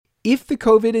If the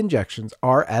COVID injections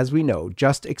are, as we know,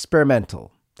 just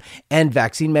experimental, and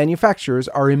vaccine manufacturers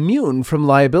are immune from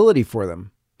liability for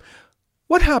them,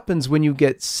 what happens when you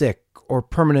get sick or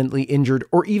permanently injured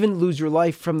or even lose your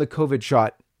life from the COVID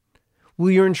shot? Will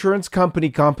your insurance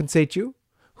company compensate you?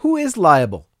 Who is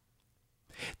liable?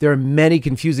 There are many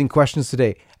confusing questions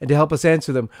today, and to help us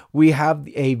answer them, we have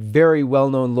a very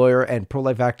well-known lawyer and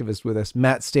pro-life activist with us,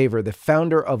 Matt Staver, the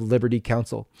founder of Liberty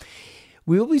Counsel.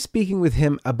 We will be speaking with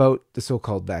him about the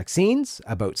so-called vaccines,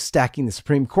 about stacking the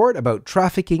Supreme Court, about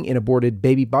trafficking in aborted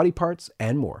baby body parts,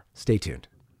 and more. Stay tuned.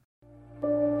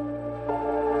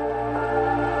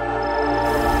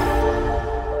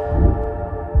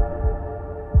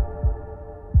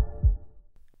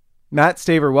 Matt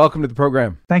Staver, welcome to the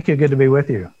program. Thank you. Good to be with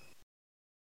you.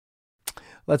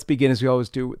 Let's begin, as we always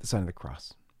do, with the sign of the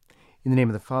cross. In the name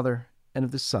of the Father, and of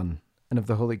the Son, and of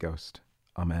the Holy Ghost.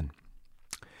 Amen.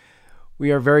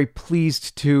 We are very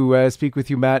pleased to speak with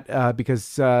you, Matt,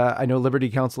 because I know Liberty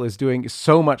Counsel is doing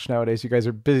so much nowadays. You guys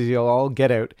are busy. You'll all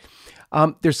get out.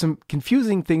 There's some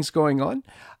confusing things going on.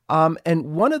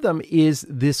 And one of them is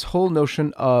this whole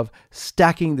notion of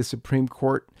stacking the Supreme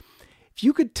Court. If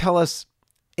you could tell us,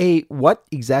 what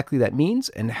exactly that means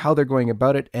and how they're going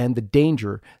about it and the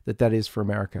danger that that is for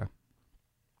America.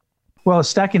 Well,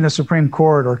 stacking the Supreme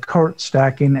Court, or court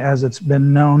stacking as it's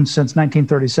been known since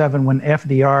 1937 when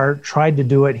FDR tried to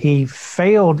do it, he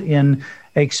failed in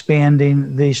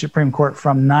expanding the Supreme Court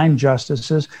from 9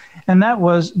 justices, and that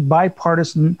was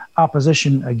bipartisan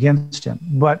opposition against him.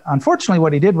 But unfortunately,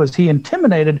 what he did was he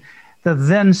intimidated the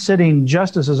then sitting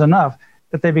justices enough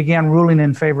that they began ruling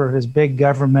in favor of his big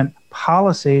government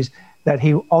policies that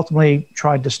he ultimately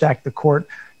tried to stack the court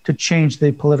to change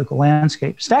the political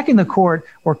landscape. Stacking the court,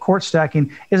 or court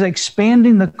stacking, is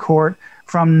expanding the court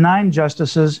from 9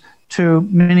 justices to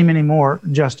many, many more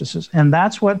justices. And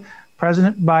that's what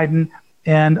President Biden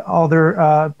and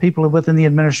other people within the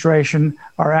administration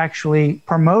are actually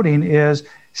promoting, is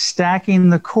stacking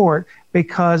the court,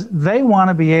 because they want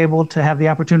to be able to have the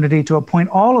opportunity to appoint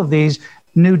all of these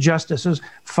new justices,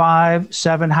 5,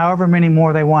 7, however many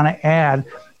more they want to add.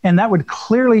 And that would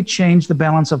clearly change the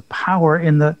balance of power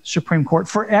in the Supreme Court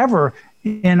forever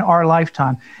in our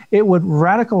lifetime. It would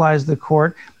radicalize the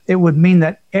court. It would mean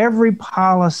that every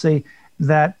policy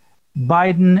that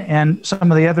Biden and some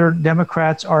of the other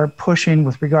Democrats are pushing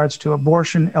with regards to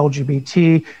abortion,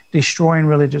 LGBT, destroying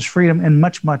religious freedom, and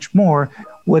much, much more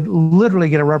would literally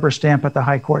get a rubber stamp at the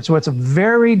high court. So it's a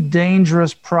very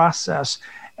dangerous process.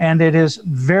 And it is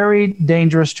very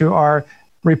dangerous to our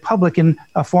Republican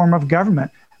form of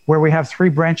government, where we have 3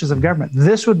 branches of government.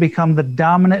 This would become the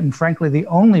dominant and, frankly, the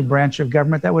only branch of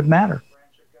government that would matter.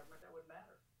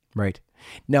 Right.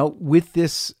 Now, with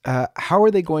this, how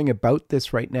are they going about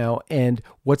this right now? And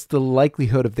what's the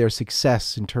likelihood of their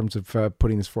success in terms of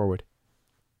putting this forward?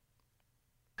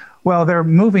 Well, they're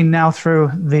moving now through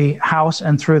the House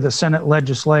and through the Senate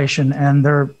legislation, and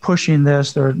they're pushing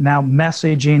this. They're now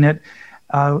messaging it.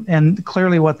 And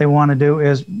clearly what they want to do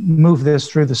is move this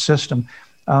through the system.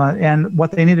 And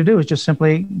what they need to do is just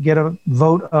simply get a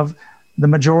vote of the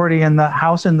majority in the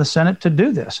House and the Senate to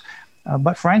do this.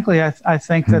 But frankly, I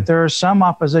think that there is some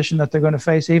opposition that they're going to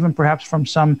face, even perhaps from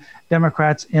some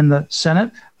Democrats in the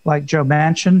Senate, like Joe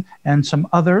Manchin and some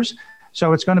others.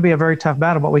 So it's going to be a very tough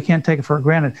battle, but we can't take it for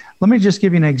granted. Let me just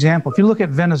give you an example. If you look at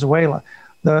Venezuela,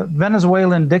 the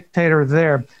Venezuelan dictator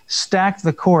there stacked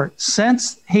the court.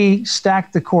 Since he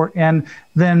stacked the court and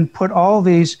then put all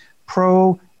these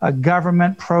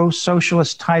pro-government,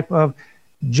 pro-socialist type of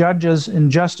judges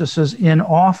and justices in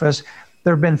office,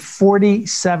 there have been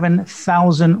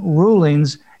 47,000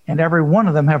 rulings, and every one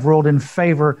of them have ruled in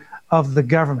favor of the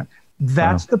government.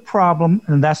 That's the problem,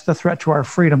 and that's the threat to our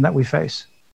freedom that we face.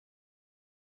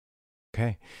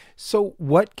 Okay. So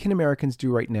what can Americans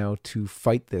do right now to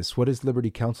fight this? What is Liberty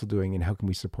Counsel doing, and how can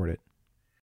we support it?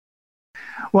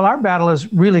 Well, our battle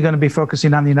is really going to be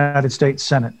focusing on the United States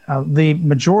Senate. The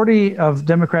majority of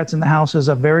Democrats in the House is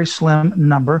a very slim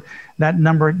number. That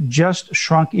number just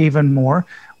shrunk even more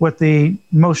with the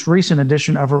most recent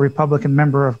addition of a Republican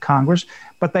member of Congress.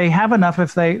 But they have enough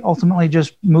if they ultimately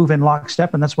just move in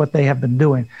lockstep, and that's what they have been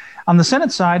doing. On the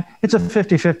Senate side, it's a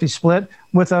 50-50 split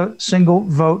with a single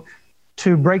vote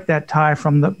to break that tie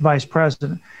from the vice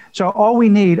president. So all we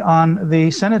need on the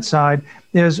Senate side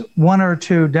is 1 or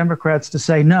 2 Democrats to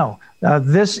say, no,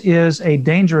 this is a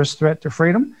dangerous threat to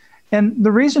freedom. And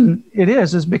the reason it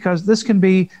is because this can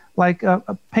be like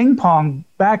a ping pong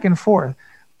back and forth.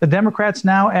 The Democrats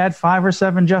now add 5 or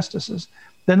 7 justices.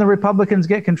 Then the Republicans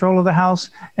get control of the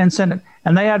House and Senate,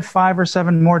 and they add 5 or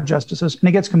 7 more justices, and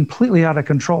it gets completely out of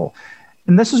control.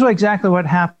 And this is exactly what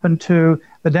happened to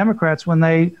the Democrats when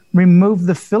they removed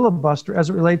the filibuster as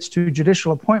it relates to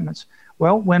judicial appointments.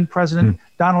 Well, when President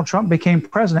Donald Trump became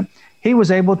president, he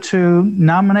was able to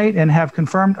nominate and have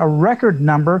confirmed a record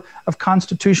number of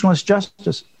constitutionalist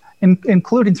justices,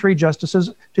 including 3 justices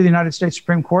to the United States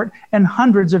Supreme Court and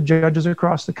hundreds of judges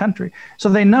across the country. So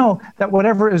they know that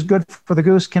whatever is good for the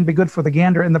goose can be good for the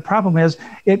gander. And the problem is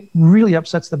it really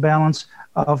upsets the balance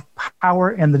of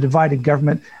power and the divided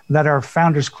government that our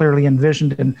founders clearly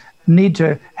envisioned and need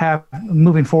to have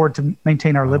moving forward to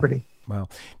maintain our liberty. Wow.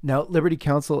 Now, Liberty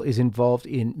Counsel is involved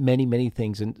in many, many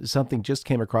things, and something just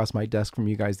came across my desk from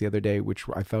you guys the other day, which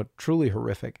I found truly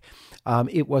horrific.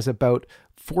 It was about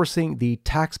forcing the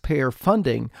taxpayer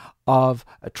funding of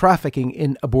trafficking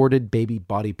in aborted baby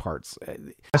body parts.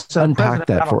 Unpack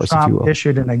that for us, if you will.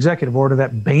 Issued an executive order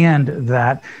that banned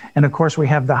that. And of course, we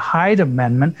have the Hyde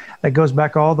Amendment that goes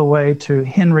back all the way to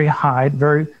Henry Hyde,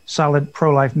 very solid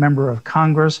pro-life member of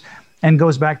Congress, and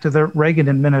goes back to the Reagan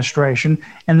administration.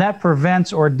 And that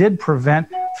prevents or did prevent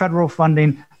federal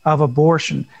funding of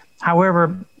abortion.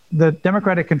 However, the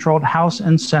Democratic-controlled House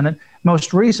and Senate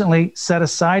most recently set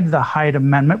aside the Hyde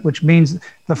Amendment, which means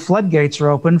the floodgates are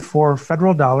open for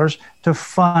federal dollars to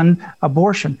fund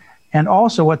abortion. And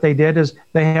also what they did is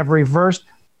they have reversed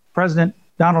President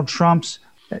Donald Trump's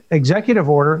executive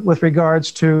order with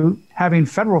regards to having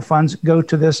federal funds go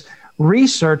to this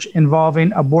research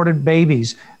involving aborted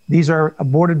babies. These are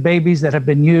aborted babies that have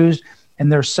been used, and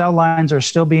their cell lines are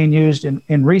still being used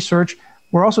in research.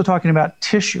 We're also talking about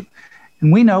tissue.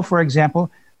 And we know, for example,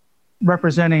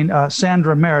 representing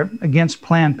Sandra Merritt against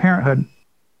Planned Parenthood,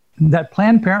 that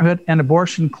Planned Parenthood and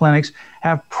abortion clinics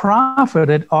have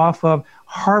profited off of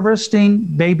harvesting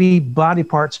baby body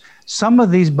parts. Some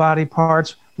of these body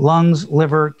parts, lungs,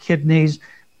 liver, kidneys,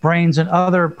 brains, and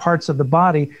other parts of the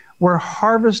body, were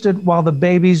harvested while the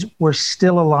babies were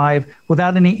still alive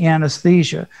without any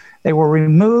anesthesia. They were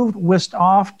removed, whisked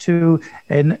off to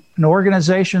an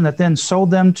organization that then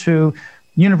sold them to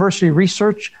university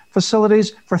research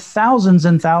facilities for thousands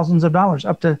and thousands of dollars,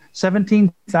 up to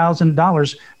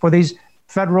 $17,000 for these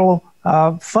federal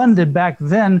funded back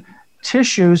then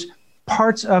tissues,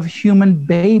 parts of human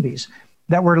babies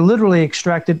that were literally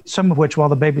extracted, some of which while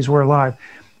the babies were alive.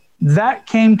 That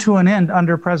came to an end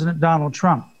under President Donald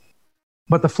Trump.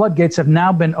 But the floodgates have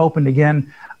now been opened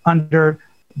again under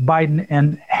Biden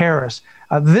and Harris.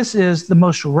 This is the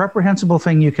most reprehensible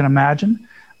thing you can imagine.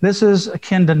 This is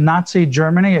akin to Nazi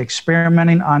Germany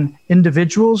experimenting on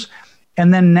individuals.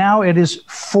 And then now it is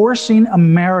forcing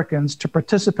Americans to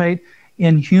participate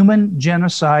in human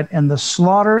genocide and the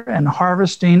slaughter and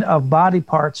harvesting of body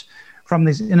parts from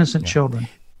these innocent children.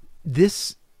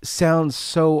 This sounds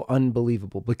so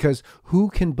unbelievable because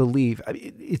who can believe? I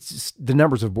mean, it's the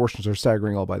numbers of abortions are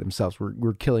staggering all by themselves.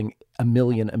 We're killing 1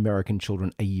 million American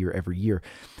children a year every year.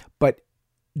 But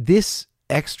this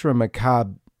extra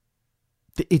macabre,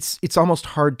 it's almost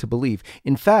hard to believe.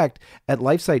 In fact, at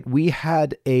LifeSite, we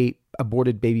had a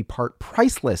aborted baby part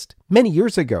price list many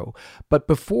years ago. But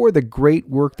before the great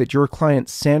work that your client,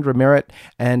 Sandra Merritt,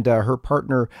 and her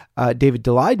partner, David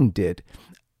Daleiden, did,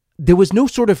 there was no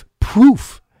sort of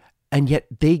proof. And yet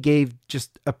they gave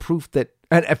just a proof that,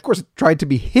 and of course, it tried to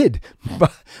be hid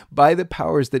by the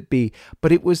powers that be.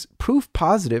 But it was proof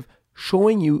positive,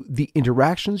 showing you the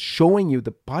interactions, showing you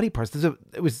the body parts.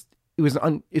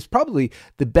 It's probably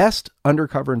the best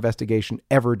undercover investigation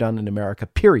ever done in America,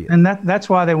 period. And that's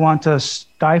why they want to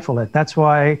stifle it. That's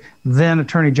why then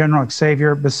Attorney General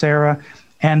Xavier Becerra,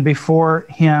 and before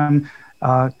him,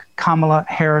 Kamala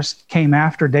Harris, came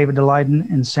after David Daleiden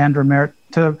and Sandra Merritt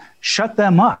to shut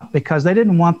them up because they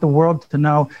didn't want the world to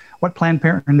know what Planned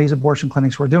Parenthood and these abortion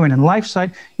clinics were doing. And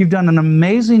LifeSite, you've done an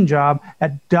amazing job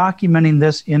at documenting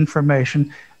this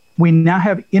information. We now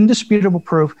have indisputable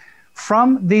proof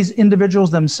from these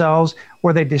individuals themselves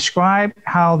where they describe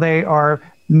how they are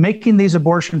making these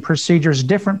abortion procedures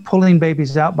different, pulling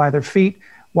babies out by their feet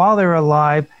while they're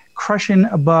alive, crushing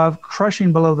above,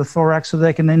 crushing below the thorax so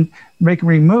they can then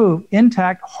remove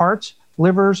intact hearts,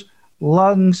 livers,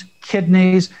 lungs,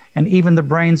 kidneys, and even the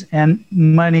brains and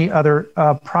many other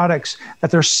products that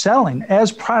they're selling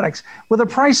as products with a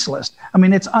price list. I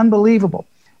mean, it's unbelievable.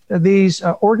 These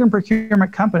organ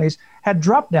procurement companies had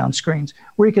drop-down screens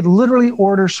where you could literally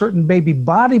order certain baby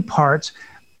body parts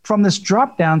from this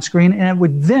drop-down screen, and it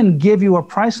would then give you a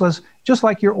price list just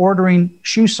like you're ordering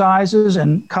shoe sizes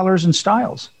and colors and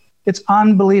styles. It's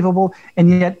unbelievable,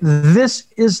 and yet this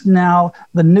is now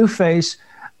the new face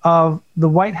of the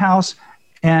White House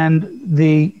and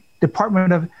the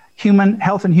Department of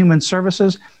Health and Human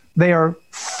Services. They are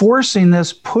forcing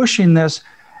this, pushing this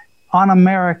on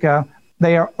America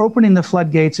They are opening the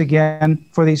floodgates again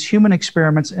for these human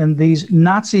experiments and these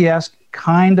Nazi-esque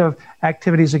kind of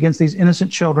activities against these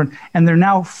innocent children. And they're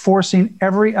now forcing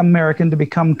every American to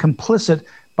become complicit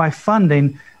by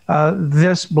funding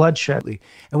this bloodshed.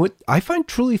 And what I find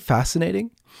truly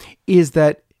fascinating is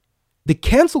that the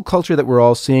cancel culture that we're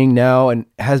all seeing now and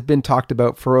has been talked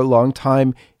about for a long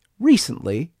time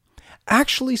recently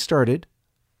actually started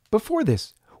before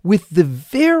this, with the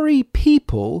very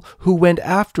people who went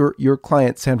after your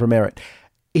client, Sandra Merritt.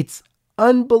 It's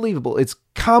unbelievable. It's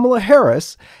Kamala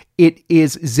Harris. It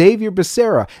is Xavier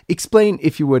Becerra. Explain,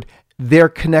 if you would, their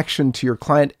connection to your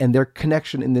client and their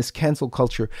connection in this cancel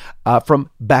culture from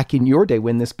back in your day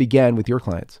when this began with your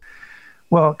clients.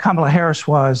 Well, Kamala Harris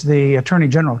was the Attorney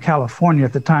General of California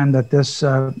at the time that this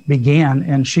began,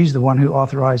 and she's the one who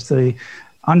authorized the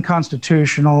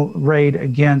unconstitutional raid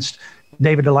against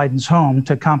David Daleidon's home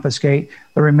to confiscate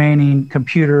the remaining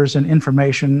computers and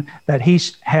information that he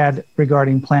had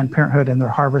regarding Planned Parenthood and their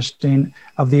harvesting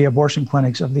of the abortion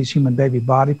clinics of these human baby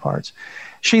body parts.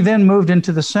 She then moved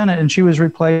into the Senate, and she was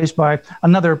replaced by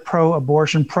another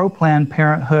pro-abortion, pro-Planned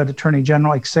Parenthood Attorney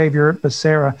General, Xavier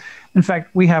Becerra. In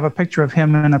fact, we have a picture of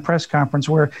him in a press conference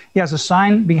where he has a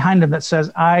sign behind him that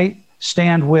says, "I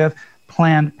stand with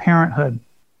Planned Parenthood."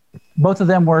 Both of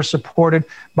them were supported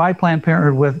by Planned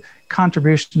Parenthood with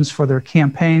contributions for their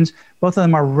campaigns. Both of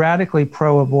them are radically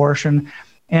pro-abortion.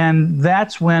 And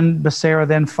that's when Becerra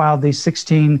then filed these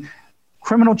 16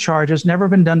 criminal charges, never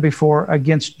been done before,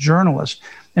 against journalists.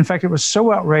 In fact, it was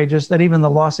so outrageous that even the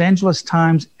Los Angeles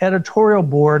Times editorial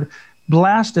board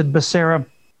blasted Becerra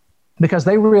because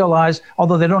they realized,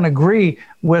 although they don't agree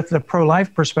with the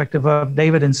pro-life perspective of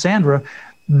David and Sandra,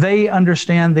 they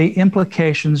understand the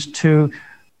implications to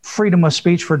freedom of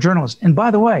speech for journalists. And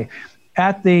by the way,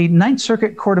 at the Ninth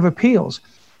Circuit Court of Appeals,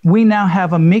 we now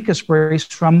have amicus briefs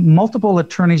from multiple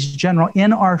attorneys general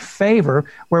in our favor,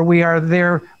 where we are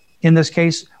there, in this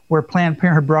case, where Planned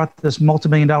Parenthood brought this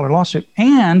multi-million-dollar lawsuit.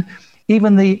 And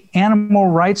even the animal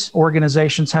rights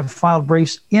organizations have filed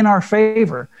briefs in our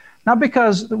favor, not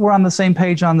because we're on the same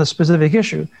page on the specific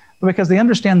issue, but because they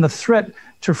understand the threat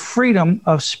to freedom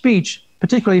of speech,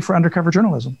 particularly for undercover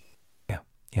journalism.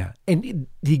 Yeah. And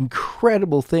the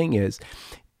incredible thing is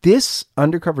this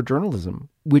undercover journalism,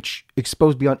 which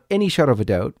exposed beyond any shadow of a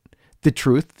doubt the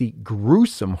truth, the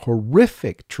gruesome,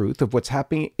 horrific truth of what's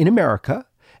happening in America,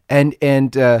 and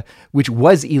which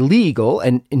was illegal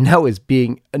and now is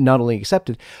being not only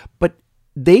accepted, but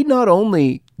they not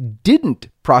only didn't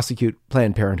prosecute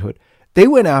Planned Parenthood, they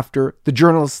went after the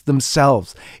journalists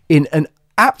themselves in an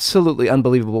absolutely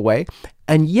unbelievable way.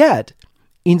 And yet,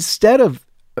 instead of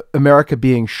America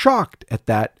being shocked at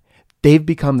that, they've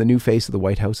become the new face of the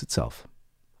White House itself.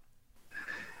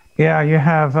 Yeah, you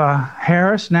have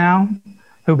Harris now,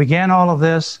 who began all of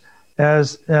this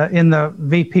as in the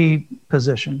VP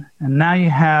position. And now you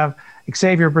have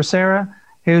Xavier Becerra,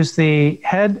 who's the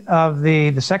head of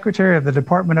the Secretary of the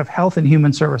Department of Health and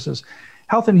Human Services.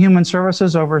 Health and Human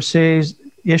Services oversees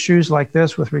issues like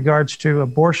this with regards to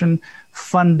abortion,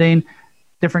 funding,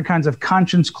 different kinds of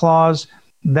conscience clause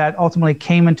that ultimately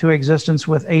came into existence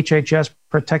with HHS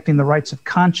protecting the rights of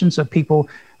conscience of people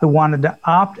who wanted to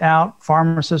opt out,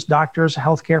 pharmacists, doctors,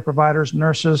 healthcare providers,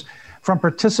 nurses, from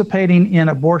participating in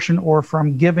abortion or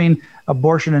from giving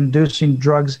abortion-inducing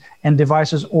drugs and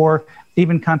devices or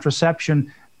even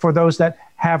contraception for those that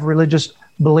have religious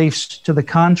beliefs to the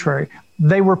contrary.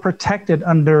 They were protected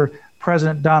under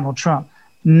President Donald Trump.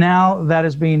 Now that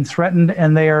is being threatened,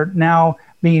 and they are now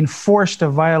being forced to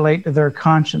violate their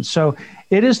conscience. So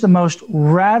it is the most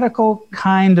radical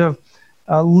kind of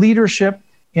leadership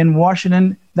in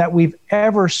Washington that we've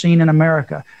ever seen in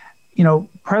America. You know,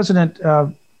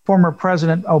 former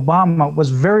President Obama was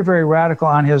very, very radical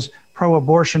on his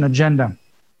pro-abortion agenda.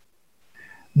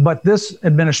 But this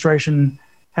administration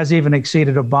has even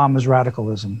exceeded Obama's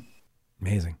radicalism.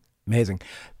 Amazing. Amazing.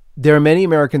 There are many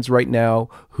Americans right now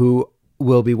who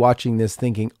will be watching this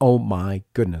thinking, oh my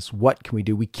goodness, what can we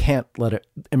do? We can't let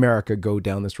America go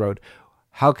down this road.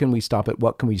 How can we stop it?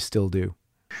 What can we still do?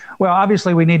 Well,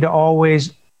 obviously, we need to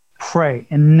always pray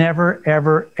and never,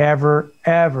 ever, ever,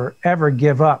 ever, ever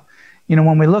give up. You know,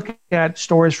 when we look at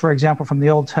stories, for example, from the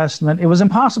Old Testament, it was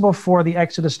impossible for the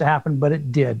Exodus to happen, but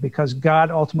it did because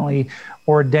God ultimately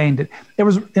ordained it. It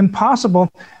was impossible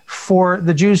for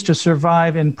the Jews to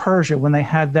survive in Persia when they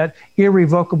had that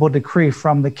irrevocable decree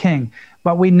from the king.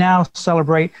 But we now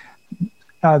celebrate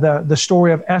the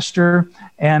story of Esther,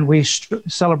 and we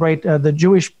celebrate the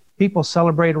Jewish people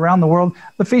celebrate around the world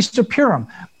the Feast of Purim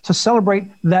to celebrate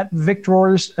that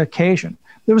victorious occasion.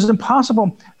 It was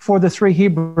impossible for the three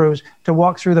Hebrews to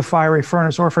walk through the fiery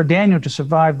furnace or for Daniel to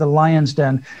survive the lion's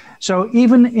den. So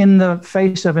even in the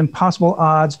face of impossible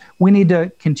odds, we need to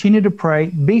continue to pray,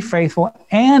 be faithful,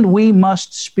 and we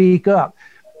must speak up.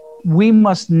 We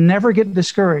must never get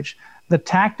discouraged. The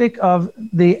tactic of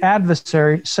the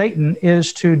adversary, Satan,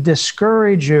 is to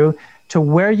discourage you, to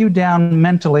wear you down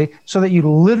mentally so that you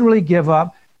literally give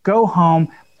up, go home,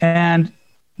 and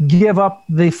give up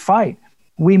the fight.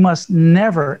 We must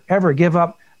never, ever give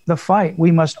up the fight. We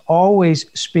must always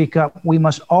speak up. We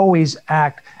must always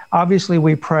act. Obviously,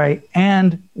 we pray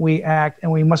and we act,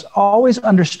 and we must always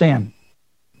understand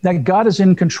that God is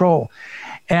in control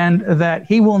and that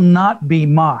he will not be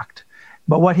mocked.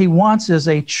 But what he wants is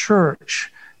a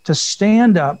church to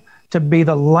stand up, to be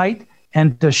the light,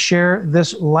 and to share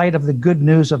this light of the good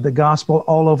news of the gospel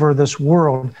all over this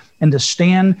world, and to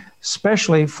stand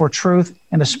especially for truth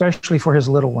and especially for his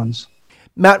little ones.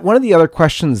 Matt, one of the other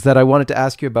questions that I wanted to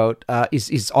ask you about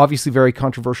is obviously very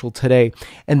controversial today,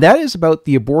 and that is about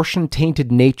the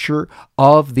abortion-tainted nature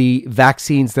of the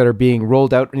vaccines that are being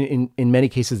rolled out, in many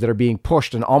cases that are being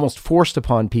pushed and almost forced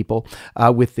upon people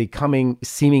with the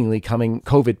seemingly coming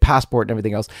COVID passport and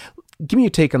everything else. Give me your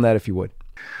take on that, if you would.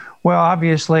 Well,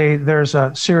 obviously, there's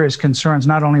serious concerns,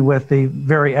 not only with the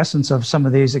very essence of some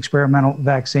of these experimental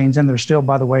vaccines, and they're still,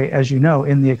 by the way, as you know,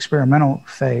 in the experimental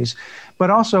phase, but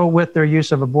also with their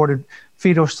use of aborted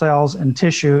fetal cells and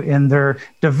tissue in their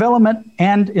development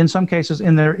and, in some cases,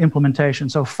 in their implementation.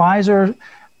 So Pfizer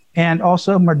and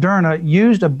also Moderna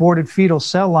used aborted fetal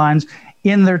cell lines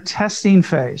in their testing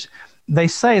phase. They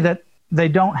say that they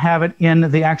don't have it in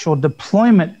the actual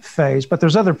deployment phase, but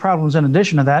there's other problems in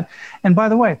addition to that. And by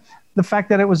the way, the fact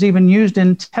that it was even used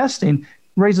in testing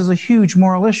raises a huge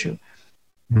moral issue.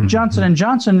 Mm-hmm. Johnson &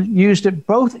 Johnson used it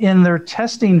both in their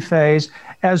testing phase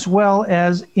as well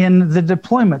as in the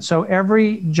deployment. So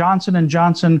every Johnson &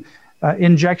 Johnson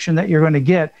injection that you're going to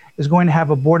get is going to have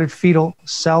aborted fetal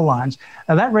cell lines.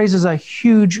 Now that raises a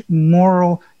huge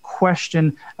moral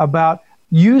question about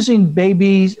using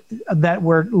babies that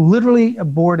were literally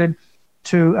aborted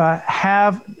to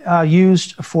have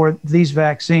used for these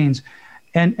vaccines.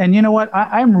 And you know what?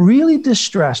 I'm really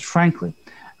distressed, frankly,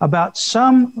 about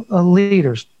some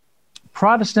leaders,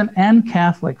 Protestant and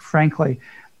Catholic, frankly,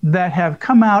 that have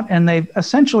come out and they've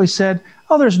essentially said,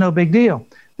 oh, there's no big deal.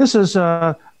 This is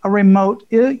a remote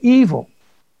evil.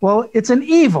 Well, it's an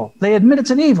evil. They admit it's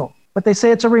an evil, but they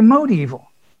say it's a remote evil.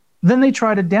 Then they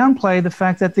try to downplay the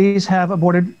fact that these have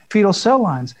aborted fetal cell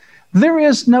lines. There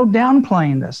is no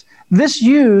downplaying this. This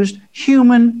used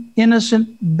human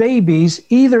innocent babies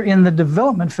either in the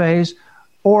development phase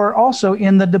or also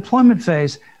in the deployment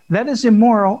phase. That is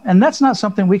immoral, and that's not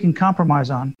something we can compromise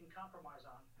on.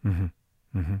 Mm-hmm.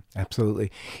 Mm-hmm. Absolutely.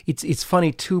 It's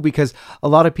funny too, because a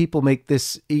lot of people make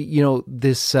this,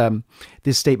 this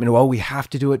statement, well, we have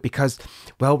to do it because,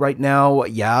 well, right now,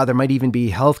 yeah, there might even be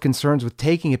health concerns with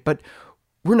taking it, but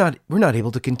we're not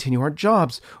able to continue our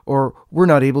jobs, or we're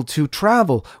not able to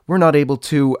travel. We're not able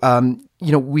to,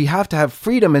 we have to have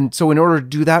freedom. And so in order to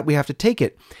do that, we have to take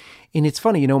it. And it's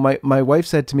funny, my wife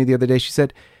said to me the other day, she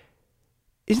said,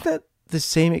 isn't that the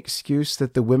same excuse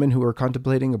that the women who are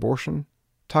contemplating abortion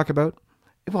talk about?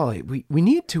 Well, we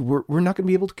need to. We're not going to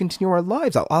be able to continue our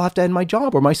lives. I'll have to end my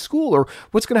job or my school, or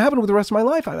what's going to happen with the rest of my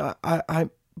life.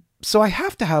 So I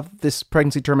have to have this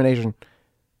pregnancy termination.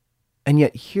 And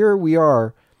yet here we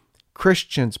are,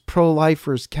 Christians,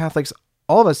 pro-lifers, Catholics,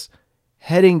 all of us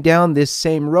heading down this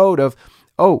same road of,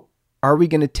 oh, are we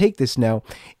going to take this now?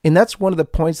 And that's one of the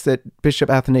points that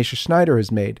Bishop Athanasius Schneider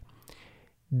has made.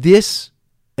 This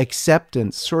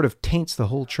acceptance sort of taints the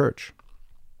whole church.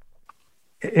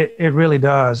 It really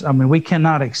does. I mean, we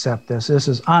cannot accept this. This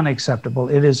is unacceptable.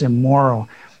 It is immoral.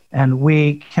 And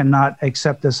we cannot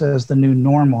accept this as the new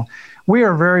normal. We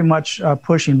are very much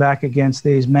pushing back against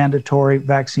these mandatory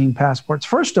vaccine passports.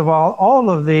 First of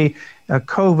all of the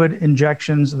COVID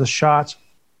injections, the shots,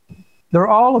 they're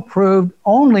all approved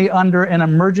only under an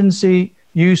emergency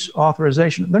use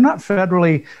authorization. They're not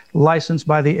federally licensed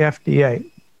by the FDA.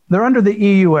 They're under the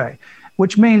EUA,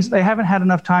 which means they haven't had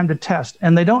enough time to test,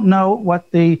 and they don't know what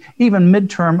the even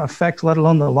midterm effects, let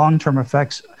alone the long-term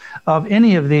effects of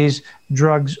any of these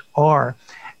drugs are.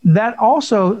 That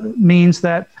also means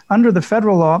that under the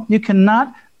federal law, you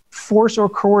cannot force or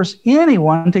coerce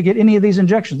anyone to get any of these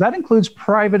injections. That includes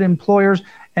private employers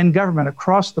and government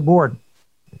across the board.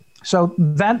 So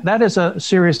that is a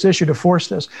serious issue to force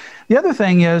this. The other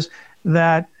thing is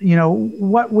that,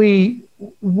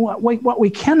 what we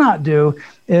cannot do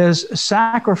is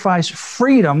sacrifice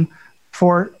freedom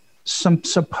for some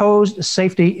supposed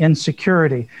safety and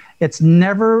security. It's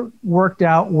never worked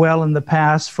out well in the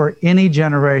past for any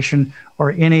generation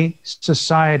or any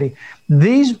society.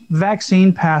 These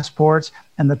vaccine passports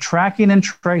and the tracking and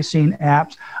tracing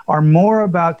apps are more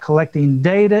about collecting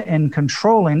data and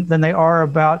controlling than they are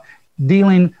about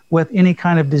dealing with any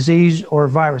kind of disease or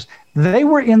virus. They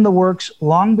were in the works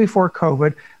long before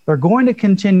COVID. They're going to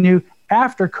continue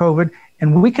after COVID,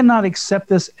 and we cannot accept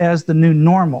this as the new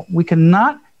normal. We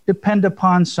cannot depend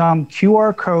upon some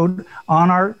QR code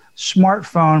on our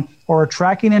smartphone or a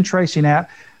tracking and tracing app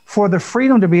for the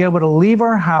freedom to be able to leave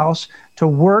our house, to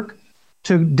work,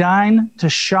 to dine, to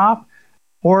shop,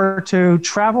 or to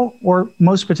travel, or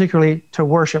most particularly to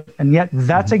worship. And yet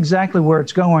that's exactly where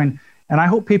it's going. And I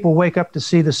hope people wake up to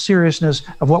see the seriousness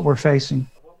of what we're facing.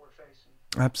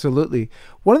 Absolutely.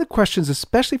 One of the questions,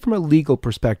 especially from a legal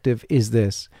perspective, is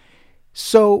this.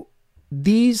 So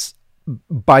these,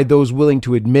 by those willing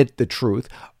to admit the truth,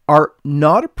 are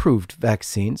not approved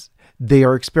vaccines. They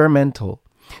are experimental.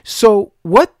 So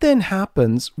what then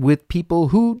happens with people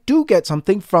who do get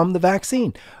something from the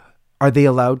vaccine? Are they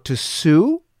allowed to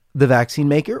sue the vaccine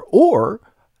maker, or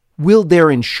will their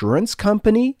insurance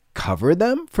company cover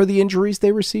them for the injuries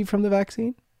they receive from the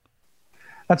vaccine?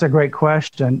 That's a great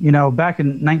question. You know, back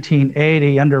in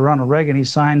 1980, under Ronald Reagan, he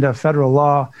signed a federal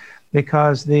law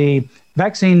because the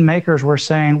vaccine makers were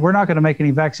saying, we're not going to make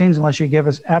any vaccines unless you give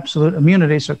us absolute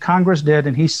immunity. So Congress did,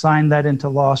 and he signed that into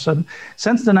law. So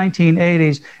since the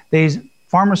 1980s, these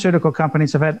pharmaceutical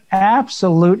companies have had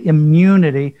absolute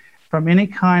immunity from any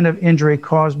kind of injury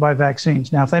caused by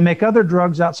vaccines. Now, if they make other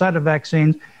drugs outside of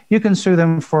vaccines, you can sue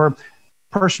them for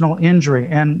personal injury.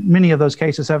 And many of those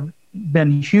cases have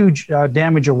been huge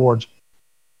damage awards,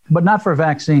 but not for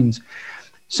vaccines.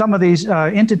 Some of these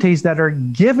entities that are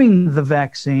giving the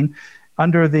vaccine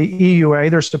under the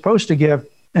EUA, they're supposed to give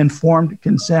informed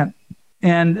consent.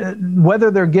 And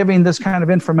whether they're giving this kind of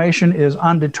information is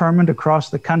undetermined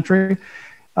across the country.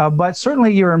 But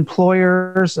certainly your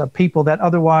employers, people that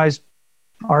otherwise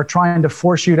are trying to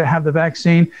force you to have the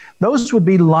vaccine, those would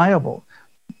be liable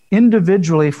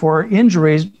individually for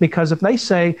injuries, because if they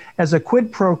say as a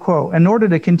quid pro quo, in order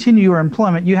to continue your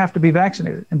employment, you have to be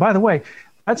vaccinated. And by the way,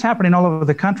 that's happening all over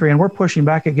the country, and we're pushing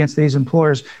back against these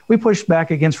employers. We pushed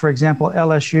back against, for example,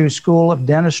 LSU School of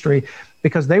Dentistry,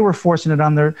 because they were forcing it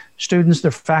on their students,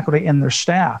 their faculty, and their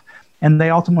staff, and they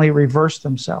ultimately reversed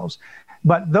themselves.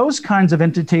 But those kinds of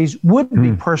entities would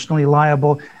be personally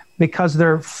liable because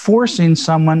they're forcing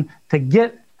someone to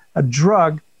get a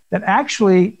drug that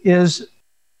actually is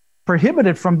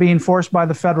prohibited from being forced by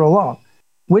the federal law,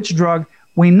 which drug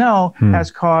we know has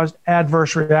caused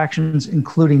adverse reactions,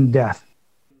 including death.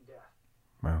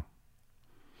 Wow.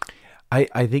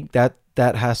 I think that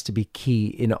has to be key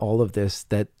in all of this,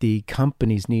 that the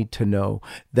companies need to know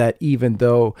that even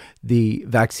though the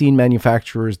vaccine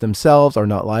manufacturers themselves are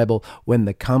not liable, when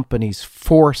the companies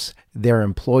force their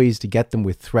employees to get them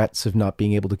with threats of not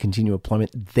being able to continue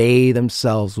employment, they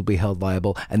themselves will be held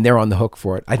liable, and they're on the hook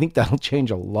for it. I think that'll change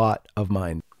a lot of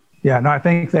minds. Yeah, no, I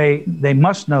think they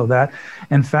must know that.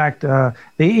 In fact, the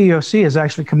EEOC has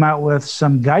actually come out with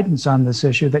some guidance on this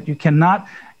issue, that you cannot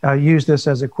use this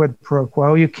as a quid pro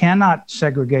quo. You cannot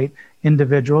segregate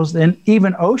individuals. And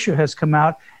even OSHA has come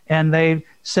out and they've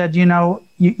said,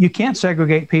 you can't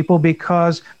segregate people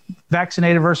because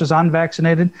vaccinated versus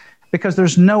unvaccinated, because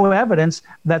there's no evidence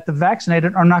that the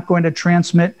vaccinated are not going to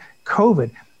transmit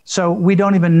COVID. So we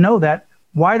don't even know that.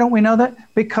 Why don't we know that?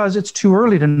 Because it's too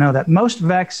early to know that. Most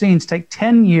vaccines take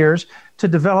 10 years to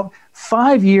develop,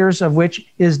 5 years of which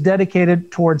is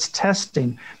dedicated towards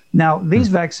testing. Now, these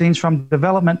vaccines from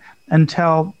development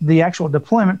until the actual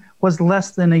deployment was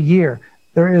less than a year.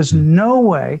 There is no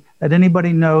way that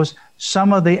anybody knows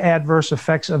some of the adverse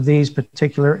effects of these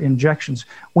particular injections.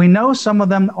 We know some of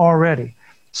them already.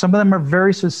 Some of them are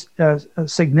very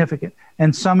significant,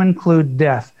 and some include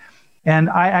death. And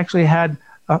I actually had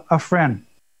a friend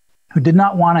who did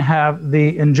not want to have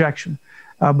the injection,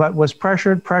 but was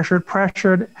pressured,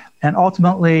 and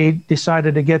ultimately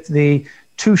decided to get the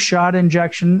 2-shot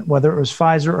injection, whether it was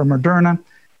Pfizer or Moderna.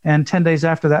 And 10 days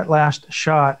after that last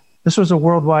shot, this was a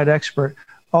worldwide expert,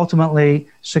 ultimately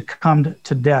succumbed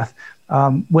to death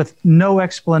with no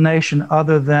explanation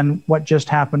other than what just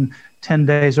happened 10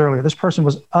 days earlier. This person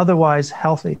was otherwise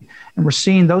healthy. And we're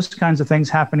seeing those kinds of things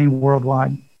happening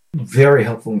worldwide. Very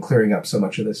helpful in clearing up so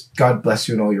much of this. God bless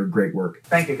you and all your great work.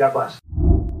 Thank you. God bless.